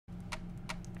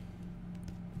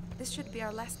This should be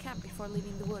our last camp before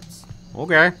leaving the woods.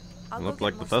 Okay. I'll Looked go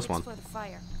like get the more first sticks one. for the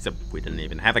fire. Except we didn't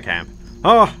even have a camp.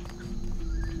 Oh!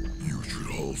 You should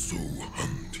also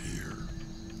hunt here.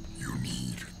 You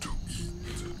need to eat.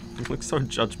 He looks so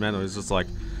judgmental. He's just like,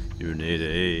 you need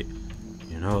to eat.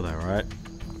 You know that, right?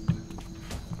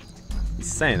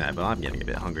 He's saying that, but I'm getting a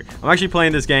bit hungry. I'm actually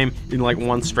playing this game in like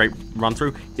one straight run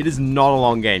through. It is not a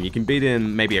long game. You can beat it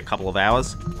in maybe a couple of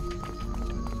hours.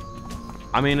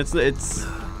 I mean, it's.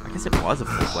 I guess it was a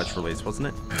full-fledged release, wasn't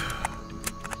it?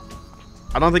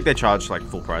 I don't think they charged like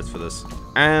full price for this.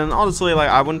 And honestly, like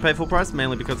I wouldn't pay full price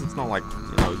mainly because it's not like,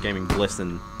 you know, gaming bliss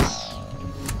in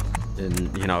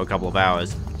you know, a couple of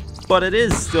hours. But it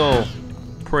is still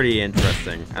pretty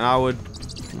interesting, and I would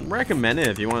recommend it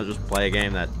if you want to just play a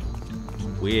game that's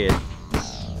weird.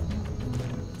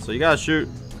 So you gotta shoot.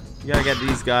 You gotta get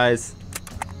these guys.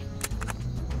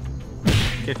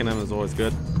 Kicking them is always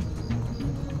good.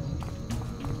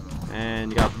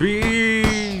 And you got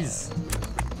bees.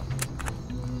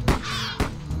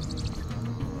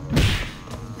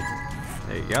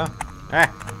 There you go. Ah.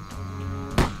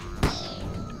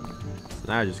 So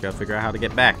now I just gotta figure out how to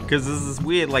get back, because there's this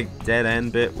weird like dead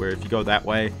end bit where if you go that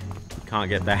way, you can't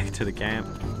get back to the camp.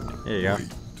 There you go.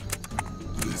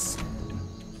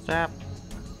 Stop.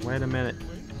 Wait a minute.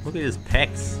 Look at his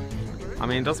pecs. I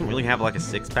mean, it doesn't really have like a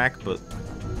six-pack, but.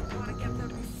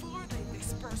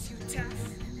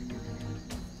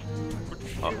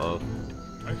 Uh-oh.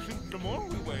 I think the more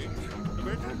we wait, the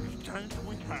better chance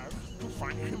we have to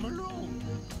find him alone.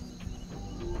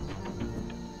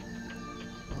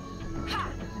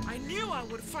 Ha! I knew I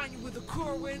would find you with the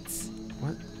Corwins.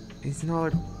 What? He's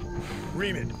not.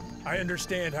 Riemann, I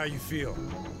understand how you feel,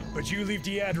 but you leave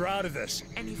Deidre out of this.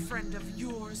 Any friend of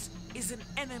yours is an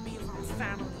enemy of our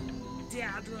family.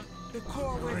 Deidre, the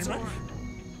Corwins, or...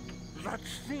 That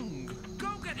thing. Go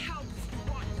get help if you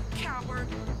want, you coward.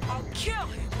 I'll kill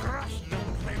him. Trust them,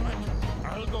 Clement.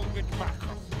 I'll go get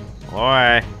backup.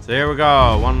 Alright, so here we go.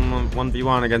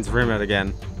 1v1 against Remit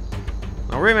again.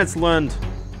 Now Remit's learned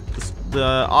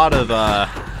the art of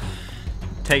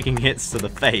taking hits to the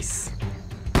face.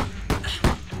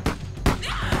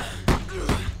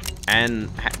 And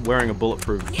wearing a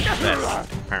bulletproof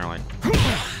vest, apparently.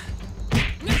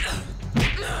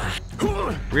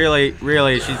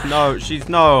 Really, she's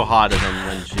no harder than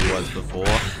when she was before.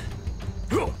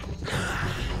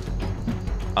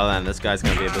 Oh, then this guy's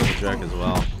gonna be a bit of a jerk as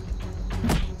well.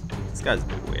 This guy's a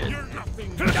bit weird.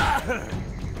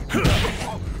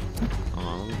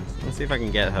 Let's see if I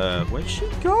can get her. Where'd she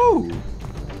go?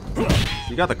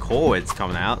 You got the Corwids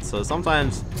coming out, so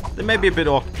sometimes they may be a bit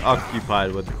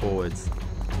occupied with the Corwids.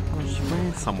 Oh, she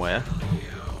ran somewhere.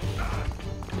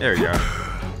 There we go.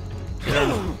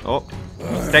 Oh,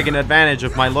 he's taking advantage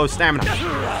of my low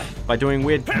stamina by doing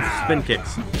weird spin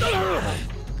kicks.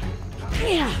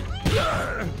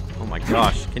 Oh my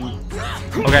gosh, can you...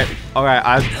 Okay,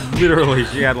 I literally,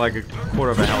 she had like a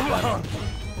quarter of a health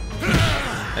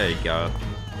left. There you go.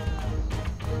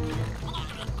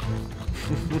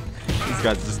 These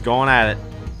guys are just going at it.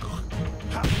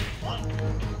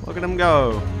 Look at him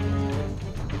go.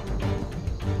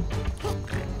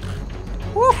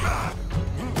 Woo.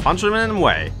 Punch him in the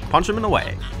way. Punch him in the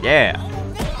way. Yeah.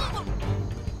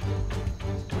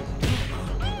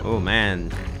 Oh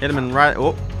man. Hit him in right.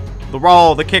 Oh. The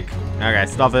roll. The kick. Okay,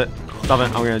 stop it. Stop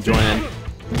it. I'm gonna join in.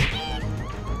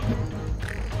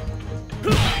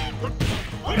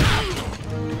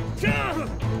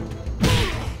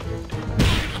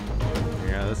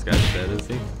 Yeah, this guy's dead, is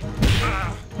he?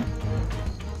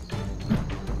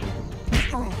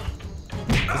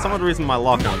 For some odd reason, my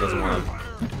lock-on doesn't want to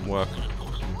work.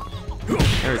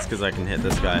 Maybe it's because I can hit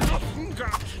this guy.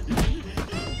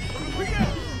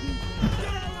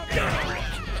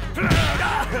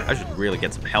 I should really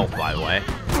get some health, by the way.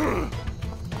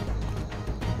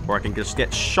 Or I can just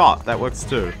get shot. That works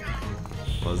too.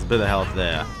 Well, there's a bit of health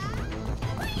there.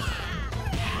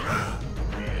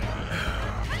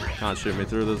 Can't shoot me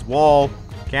through this wall,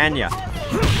 can ya?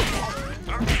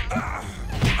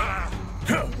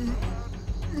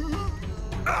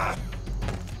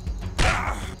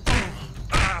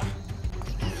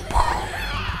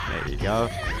 There you go.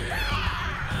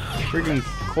 Freaking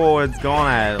Corwid's going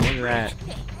at it. Look at that.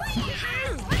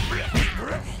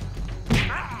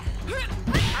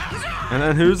 And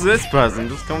then who's this person?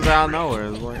 Just comes out of nowhere.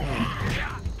 It's like,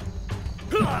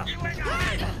 oh.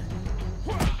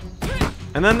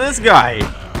 And then this guy.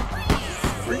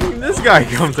 Freaking this guy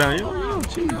comes out. You're like, oh,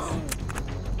 jeez.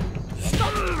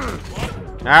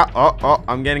 Oh,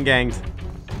 I'm getting ganged.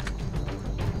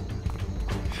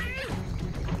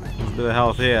 There's a bit of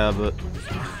health here, but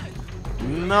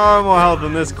No more health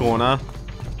in this corner.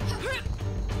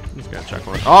 I'm just gonna check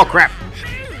one. Oh crap!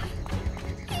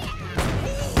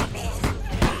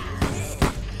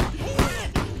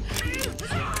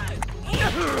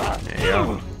 There you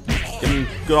go. Give him a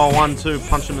good old 1-2.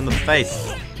 Punch him in the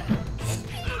face.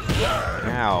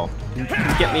 Ow. Can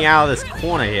you get me out of this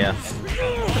corner here?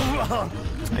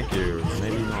 Thank you.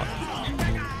 Maybe not.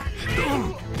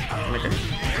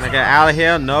 Can I get out of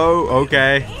here? No?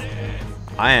 Okay.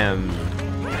 I am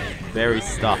very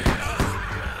stuck.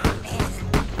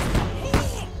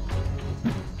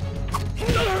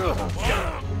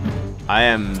 I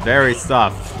am very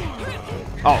stuffed.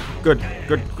 Oh, good.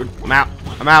 I'm out.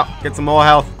 I'm out. Get some more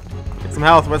health. Get some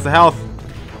health. Where's the health?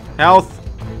 Health.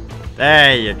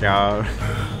 There you go.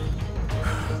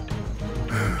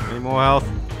 Any more health?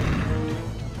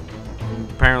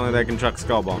 Apparently they can chuck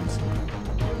skull bombs.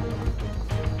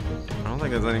 I don't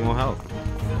think there's any more health.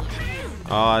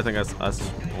 Oh, I think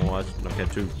okay,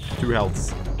 two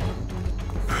healths.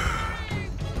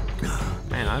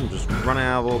 Man, I'm just running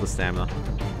out of all the stamina.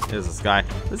 Here's this guy.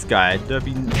 This guy,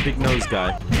 derpy big nose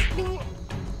guy.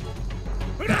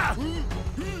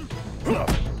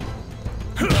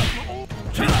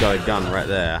 She's got a gun right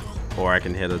there, or I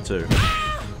can hit her too.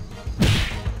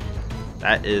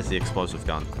 That is the explosive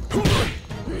gun.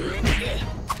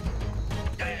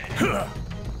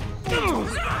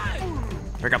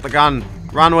 Pick up the gun,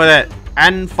 run with it,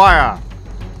 and fire!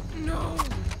 No.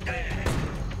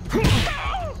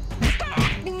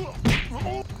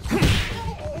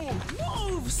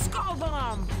 Move, skull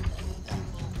bomb.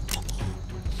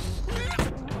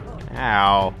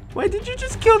 Ow. Wait, did you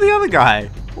just kill the other guy?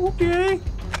 Okay.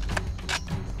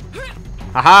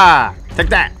 Haha! Take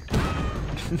that!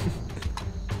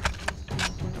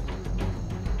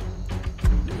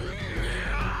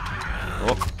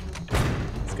 Oh.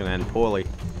 It's gonna end poorly.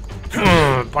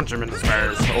 Punch him in the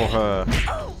face, or her.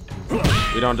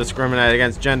 We don't discriminate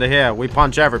against gender here. We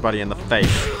punch everybody in the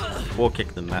face. Or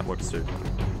kick them, that works too.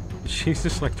 She's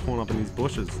just like torn up in these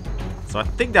bushes. So I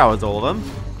think that was all of them.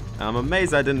 And I'm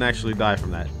amazed I didn't actually die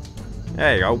from that.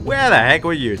 There you go. Where the heck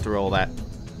were you through all that?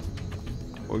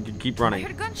 Or we can keep I running.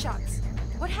 heard gunshots.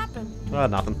 What happened?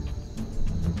 Nothing.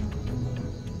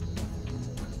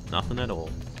 Nothing at all.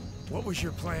 What was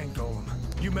your plan, Golem?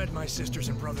 You met my sisters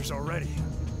and brothers already.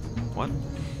 What?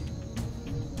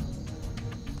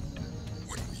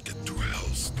 When we get to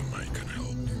Hellstorm, I can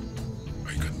help you.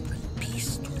 I can bring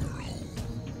peace to your home.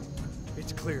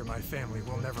 It's clear my family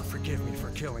will never forgive me for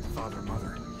killing Father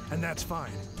Mother, and that's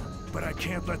fine. But I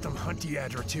can't let them hunt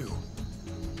Deidre too.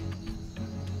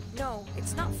 No,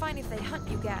 it's not fine if they hunt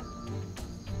you, Gat.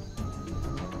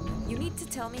 You need to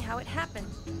tell me how it happened.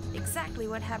 Exactly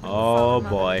what happened. Oh with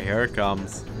Father Mother. boy, here it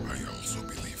comes. I also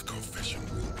believe confession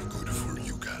will be good for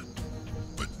you, Cat.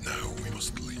 But now we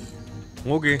must leave.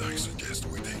 Okay. And I suggest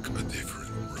we take a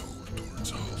different road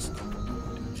towards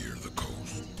Hellstorm, near the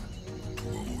coast, to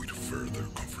avoid further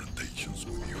confrontations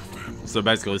with your family. So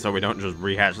basically, so we don't just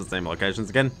rehash the same locations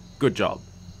again. Good job.